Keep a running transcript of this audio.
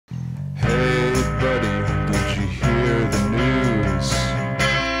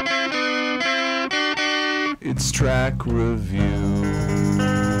track reviews.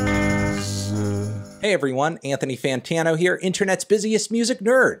 Hey everyone, Anthony Fantano here, internet's busiest music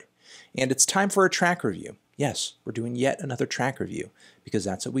nerd. And it's time for a track review. Yes, we're doing yet another track review, because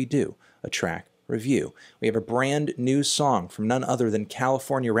that's what we do, a track review. We have a brand new song from none other than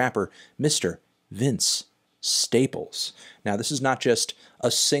California rapper Mr. Vince Staples. Now, this is not just a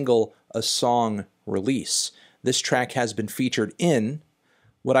single, a song release. This track has been featured in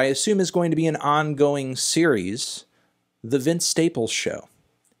what I assume is going to be an ongoing series, The Vince Staples Show,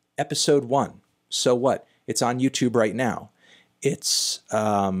 Episode 1. So what? It's on YouTube right now. It's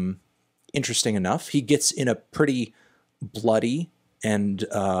interesting enough. He gets in a pretty bloody and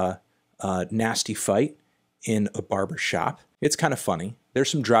nasty fight in a barber shop. It's kind of funny.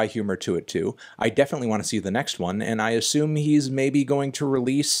 There's some dry humor to it too. I definitely want to see the next one, and I assume he's maybe going to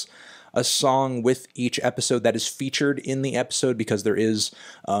release a song with each episode that is featured in the episode, because there is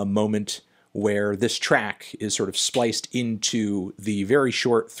a moment where this track is sort of spliced into the very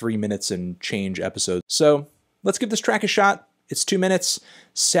short 3 minutes and change episode. So let's give this track a shot. It's 2 minutes,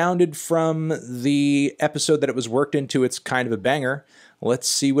 sounded from the episode that it was worked into. It's kind of a banger. Let's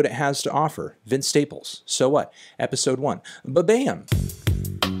see what it has to offer. Vince Staples, So What? Episode 1. Ba-bam!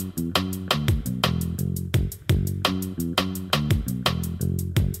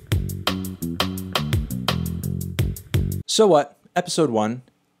 So What? Episode 1.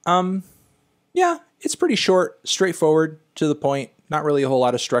 Yeah, it's pretty short, straightforward, to the point, not really a whole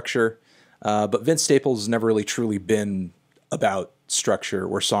lot of structure, but Vince Staples has never really truly been about structure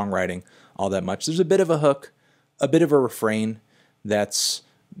or songwriting all that much. There's a bit of a hook, a bit of a refrain that's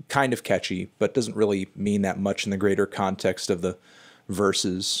kind of catchy, but doesn't really mean that much in the greater context of the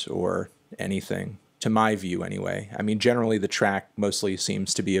verses or anything, to my view anyway. I mean, generally the track mostly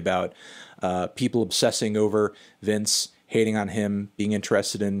seems to be about people obsessing over Vince, hating on him, being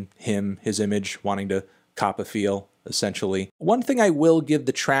interested in him, his image, wanting to cop a feel, essentially. One thing I will give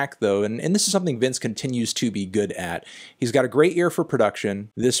the track, though, and this is something Vince continues to be good at, he's got a great ear for production.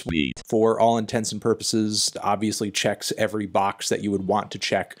 This beat, for all intents and purposes, obviously checks every box that you would want to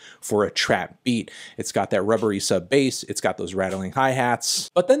check for a trap beat. It's got that rubbery sub bass, it's got those rattling hi-hats,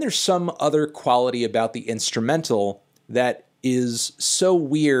 but then there's some other quality about the instrumental that is so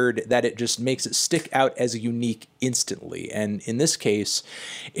weird that it just makes it stick out as unique instantly. And in this case,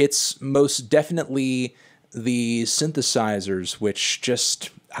 it's most definitely the synthesizers, which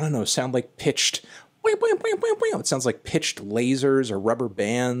just, I don't know, sound like pitched, it sounds like pitched lasers or rubber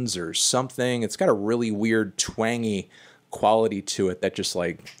bands or something. It's got a really weird twangy quality to it that just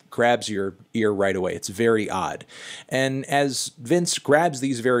like grabs your ear right away. It's very odd. And as Vince grabs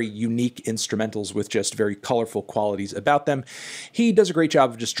these very unique instrumentals with just very colorful qualities about them, he does a great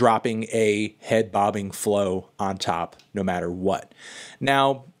job of just dropping a head-bobbing flow on top no matter what.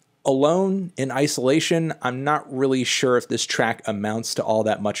 Now, alone, in isolation, I'm not really sure if this track amounts to all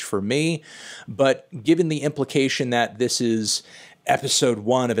that much for me, but given the implication that this is episode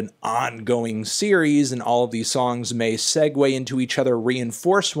 1 of an ongoing series, and all of these songs may segue into each other,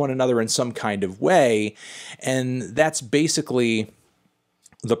 reinforce one another in some kind of way, and that's basically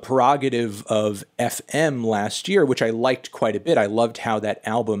the prerogative of FM last year, which I liked quite a bit. I loved how that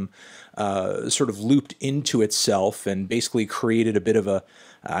album sort of looped into itself and basically created a bit of a,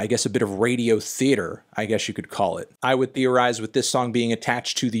 I guess, a bit of radio theater, I guess you could call it. I would theorize with this song being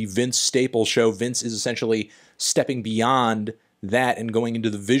attached to the Vince Staples Show, Vince is essentially stepping beyond that and going into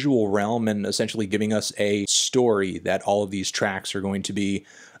the visual realm and essentially giving us a story that all of these tracks are going to be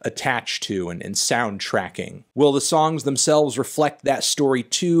attached to and soundtracking. Will the songs themselves reflect that story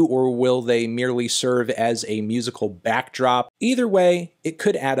too, or will they merely serve as a musical backdrop? Either way, it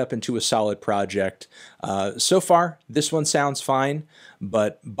could add up into a solid project. So far, this one sounds fine,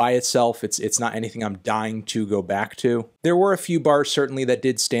 but by itself, it's not anything I'm dying to go back to. There were a few bars certainly that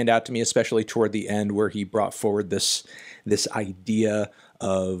did stand out to me, especially toward the end where he brought forward this idea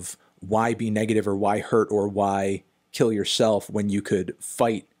of why be negative or why hurt or why kill yourself when you could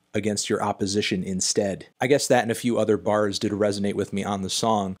fight against your opposition instead. I guess that and a few other bars did resonate with me on the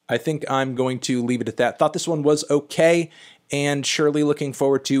song. I think I'm going to leave it at that. Thought this one was okay, and surely looking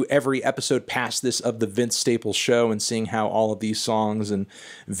forward to every episode past this of the Vince Staples Show and seeing how all of these songs and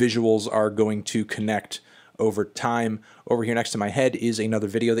visuals are going to connect over time. Over here next to my head is another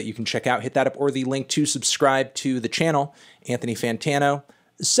video that you can check out. Hit that up, or the link to subscribe to the channel, Anthony Fantano.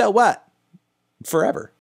 So what? Forever.